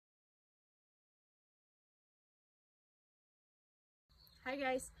Hi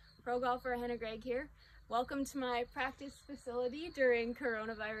guys, pro golfer Hannah Gregg here. Welcome to my practice facility during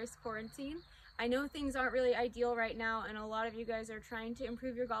coronavirus quarantine. I know things aren't really ideal right now and a lot of you guys are trying to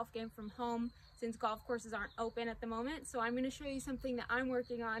improve your golf game from home since golf courses aren't open at the moment. So I'm going to show you something that I'm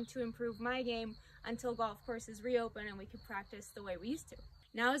working on to improve my game until golf courses reopen and we can practice the way we used to.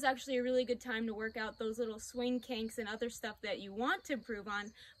 Now is actually a really good time to work out those little swing kinks and other stuff that you want to improve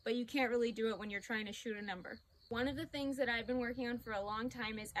on, but you can't really do it when you're trying to shoot a number. One of the things that I've been working on for a long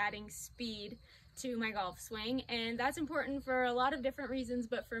time is adding speed to my golf swing, and that's important for a lot of different reasons,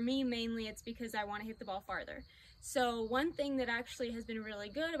 but for me mainly it's because I want to hit the ball farther. So one thing that actually has been really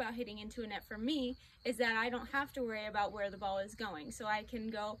good about hitting into a net for me is that I don't have to worry about where the ball is going. So I can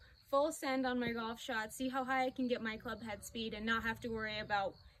go full send on my golf shot, see how high I can get my club head speed and not have to worry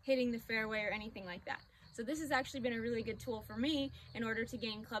about hitting the fairway or anything like that. So this has actually been a really good tool for me in order to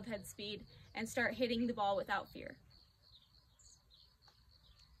gain club head speed and start hitting the ball without fear.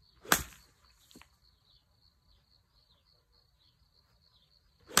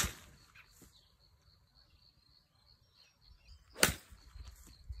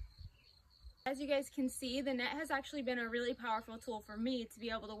 As you guys can see, the net has actually been a really powerful tool for me to be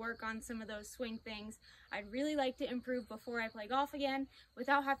able to work on some of those swing things I'd really like to improve before I play golf again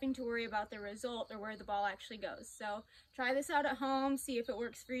without having to worry about the result or where the ball actually goes. So try this out at home, see if it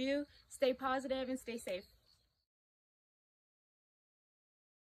works for you, stay positive and stay safe.